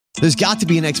There's got to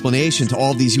be an explanation to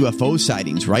all of these UFO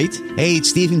sightings, right? Hey,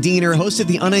 it's Stephen Diener, host of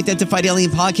the Unidentified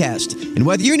Alien Podcast. And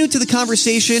whether you're new to the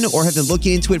conversation or have been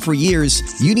looking into it for years,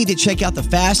 you need to check out the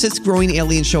fastest growing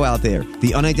alien show out there,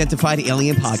 the Unidentified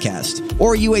Alien Podcast,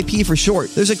 or UAP for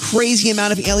short. There's a crazy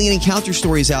amount of alien encounter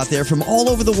stories out there from all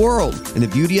over the world. And the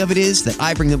beauty of it is that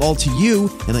I bring them all to you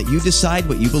and let you decide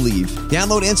what you believe.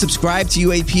 Download and subscribe to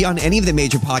UAP on any of the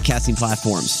major podcasting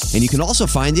platforms. And you can also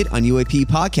find it on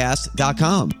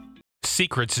UAPpodcast.com.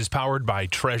 Secrets is powered by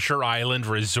Treasure Island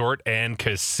Resort and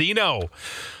Casino.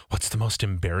 What's the most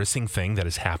embarrassing thing that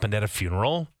has happened at a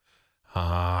funeral?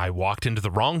 I walked into the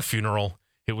wrong funeral.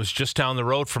 It was just down the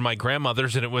road from my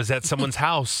grandmother's, and it was at someone's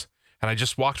house. And I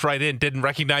just walked right in, didn't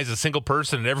recognize a single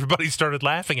person, and everybody started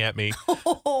laughing at me.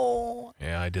 Oh.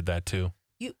 Yeah, I did that too.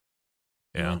 You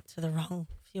went to the wrong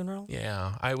funeral?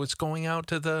 Yeah, I was going out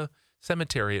to the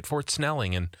cemetery at Fort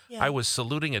Snelling, and I was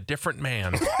saluting a different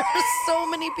man. There's so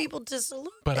many people to salute.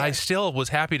 But there. I still was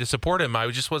happy to support him. I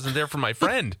just wasn't there for my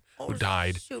friend who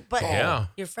died. Shoot, but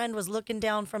your friend was looking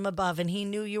down from above, and he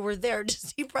knew you were there.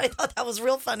 He probably thought that was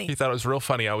real funny. He thought it was real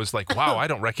funny. I was like, wow, I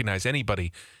don't recognize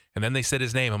anybody. And then they said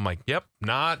his name. I'm like, yep,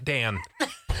 not Dan.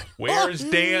 Where's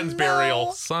Dan's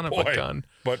burial? Son of a gun.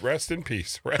 But rest in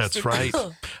peace. That's right.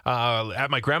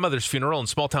 At my grandmother's funeral in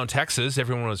small town Texas,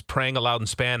 everyone was praying aloud in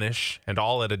Spanish and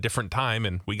all at a different time,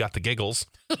 and we got the giggles.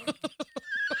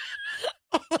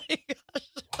 Oh, my gosh.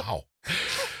 Wow.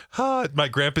 At my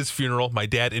grandpa's funeral, my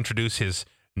dad introduced his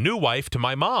new wife to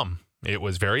my mom. It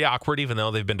was very awkward, even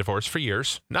though they've been divorced for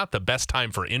years. Not the best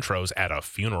time for intros at a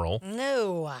funeral.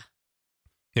 No.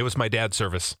 It was my dad's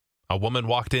service. A woman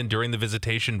walked in during the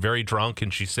visitation very drunk,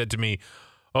 and she said to me,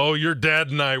 "Oh, your dad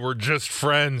and I were just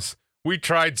friends. We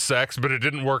tried sex, but it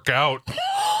didn't work out." No!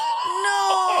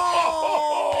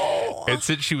 And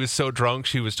since she was so drunk,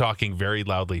 she was talking very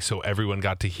loudly, so everyone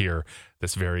got to hear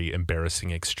this very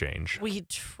embarrassing exchange. We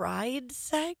tried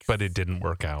sex? But it didn't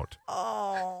work out.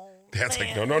 Oh, Dad's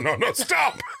man. like, no,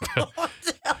 stop.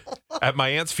 At my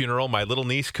aunt's funeral, my little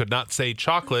niece could not say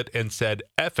chocolate and said,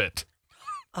 "F it."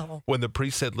 Oh. When the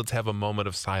priest said, "Let's have a moment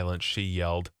of silence," she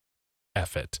yelled,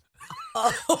 "F it."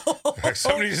 Like,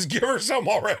 somebody just give her some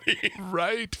already.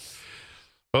 Right.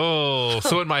 Oh,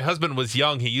 so when my husband was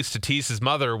young, he used to tease his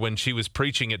mother when she was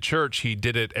preaching at church. He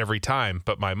did it every time,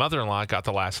 but my mother-in-law got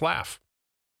the last laugh.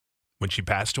 When she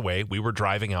passed away, we were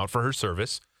driving out for her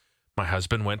service. My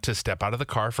husband went to step out of the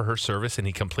car for her service, and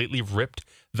he completely ripped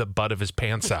the butt of his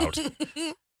pants out.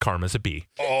 Karma's a bee.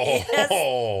 Oh.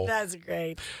 Yes, that's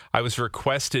great. I was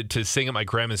requested to sing at my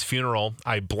grandma's funeral.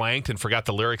 I blanked and forgot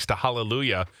the lyrics to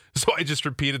Hallelujah, so I just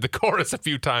repeated the chorus a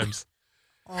few times.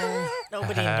 Oh,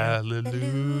 nobody knew.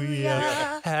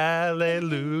 Hallelujah,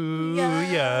 hallelujah.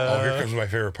 Oh, here comes my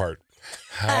favorite part.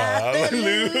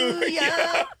 Hallelujah.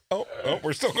 Oh,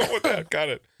 we're still going with that. Got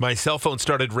it. My cell phone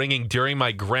started ringing during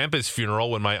my grandpa's funeral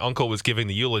when my uncle was giving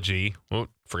the eulogy. Oh,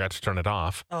 forgot to turn it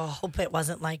off. Oh, hope it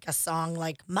wasn't like a song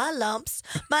like "My Lumps,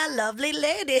 My Lovely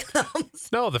Lady Lumps."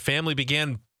 No, the family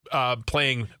began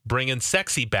playing "Bringin'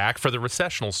 Sexy Back" for the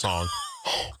recessional song.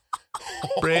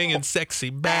 Bringin' sexy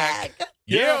back.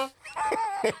 Yeah.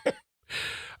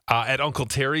 At Uncle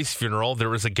Terry's funeral, there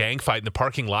was a gang fight in the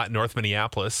parking lot in North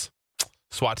Minneapolis.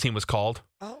 SWAT team was called.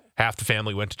 Oh. Half the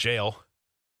family went to jail.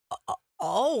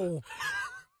 Oh.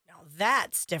 Now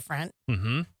that's different.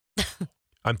 Mm-hmm.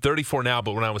 I'm 34 now,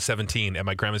 but when I was 17 at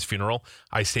my grandma's funeral,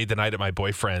 I stayed the night at my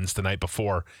boyfriend's the night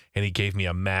before, and he gave me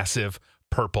a massive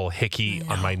purple hickey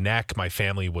on my neck. My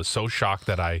family was so shocked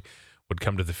that I would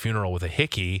come to the funeral with a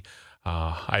hickey.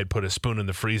 I had put a spoon in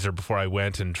the freezer before I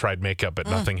went and tried makeup, but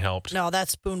nothing helped. No,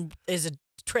 that spoon is a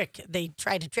trick they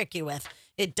try to trick you with.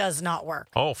 It does not work.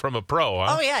 Oh, from a pro,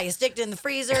 huh? Oh, yeah. You stick it in the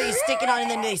freezer, you stick it on,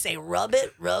 and then they say, rub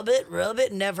it, rub it, rub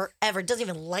it. Never, ever. It doesn't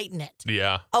even lighten it.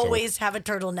 Yeah. Always have a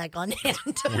turtleneck on hand.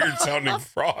 Weird sounding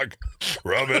frog.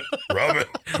 Rub it, rub it,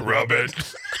 rub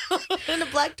it. And a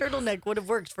black turtleneck would have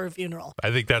worked for a funeral. I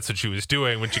think that's what she was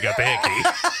doing when she got the hickey.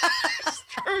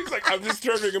 He's like, I'm just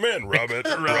turning him in. Rub it,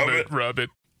 rub it. Rub it.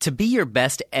 To be your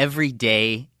best every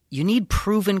day, you need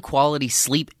proven quality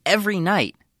sleep every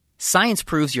night. Science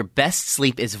proves your best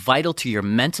sleep is vital to your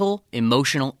mental,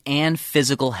 emotional, and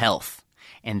physical health.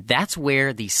 And that's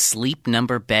where the Sleep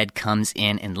Number bed comes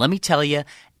in. And let me tell you,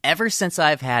 ever since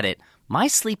I've had it, my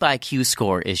sleep IQ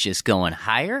score is just going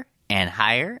higher and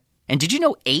higher. And did you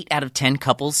know 8 out of 10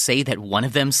 couples say that one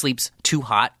of them sleeps too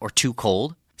hot or too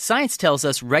cold? Science tells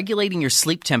us regulating your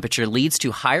sleep temperature leads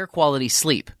to higher quality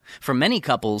sleep. For many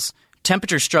couples,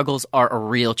 temperature struggles are a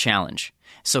real challenge.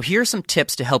 So here are some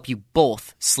tips to help you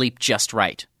both sleep just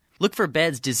right. Look for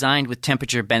beds designed with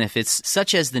temperature benefits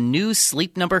such as the new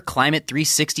Sleep Number Climate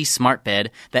 360 smart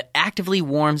bed that actively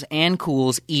warms and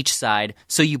cools each side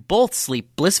so you both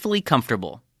sleep blissfully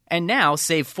comfortable. And now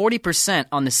save 40%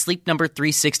 on the Sleep Number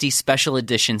 360 Special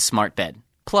Edition smart bed.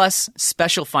 Plus,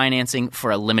 special financing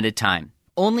for a limited time.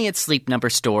 Only at Sleep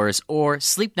Number stores or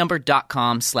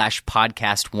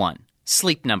sleepnumber.com/podcast1.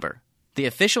 Sleep Number, the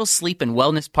official sleep and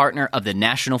wellness partner of the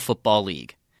National Football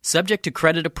League. Subject to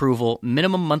credit approval,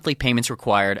 minimum monthly payments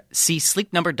required. See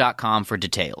sleepnumber.com for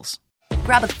details.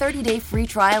 Grab a 30-day free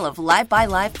trial of Live by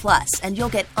Live Plus, and you'll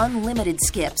get unlimited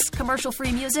skips,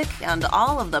 commercial-free music, and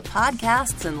all of the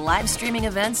podcasts and live streaming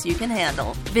events you can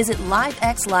handle. Visit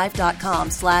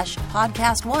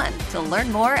livexlive.com/podcast1 to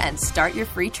learn more and start your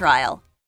free trial.